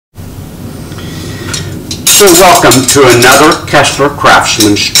So welcome to another Kessler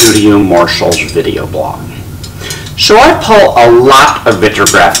Craftsman Studio Marshall's video blog. So I pull a lot of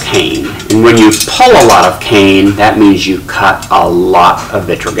Vitrigraph cane, and when you pull a lot of cane, that means you cut a lot of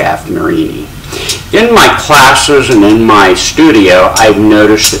Vitrigraph Marini. In my classes and in my studio, I've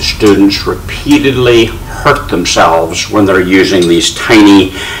noticed that students repeatedly hurt themselves when they're using these tiny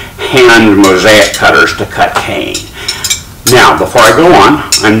hand mosaic cutters to cut cane. Now, before I go on,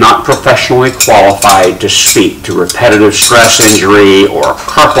 I'm not professionally qualified to speak to repetitive stress injury or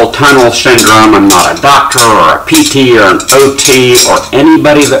carpal tunnel syndrome. I'm not a doctor or a PT or an OT or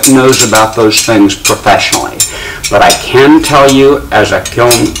anybody that knows about those things professionally. But I can tell you as a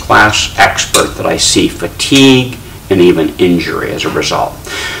kiln class expert that I see fatigue and even injury as a result.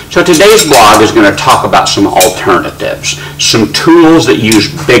 So today's blog is going to talk about some alternatives, some tools that use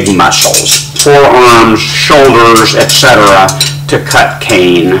big muscles, forearms, shoulders, etc. to cut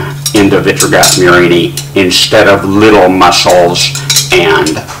cane into Vitrigraph Marini instead of little muscles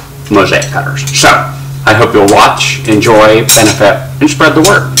and mosaic cutters. So I hope you'll watch, enjoy, benefit, and spread the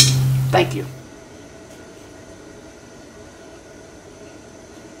word. Thank you.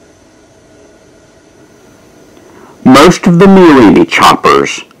 Most of the Marini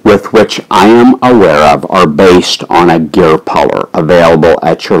choppers with which I am aware of are based on a gear puller available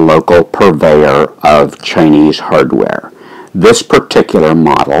at your local purveyor of Chinese hardware. This particular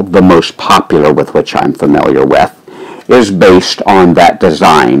model, the most popular with which I'm familiar with, is based on that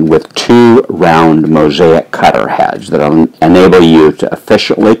design with two round mosaic cutter heads that enable you to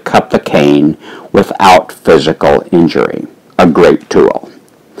efficiently cut the cane without physical injury. A great tool.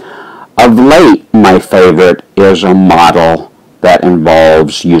 Of late, my favorite is a model that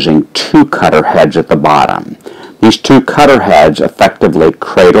involves using two cutter heads at the bottom. These two cutter heads effectively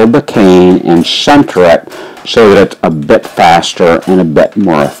cradle the cane and center it so that it's a bit faster and a bit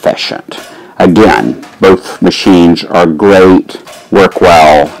more efficient. Again, both machines are great, work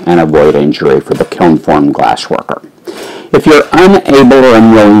well, and avoid injury for the kiln-formed glass worker. If you're unable or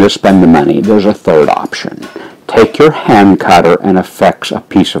unwilling to spend the money, there's a third option. Take your hand cutter and affix a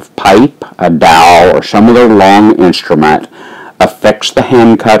piece of pipe, a dowel, or some other long instrument. Affix the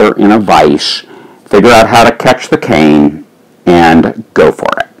hand cutter in a vise, figure out how to catch the cane, and go for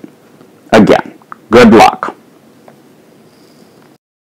it. Again, good luck.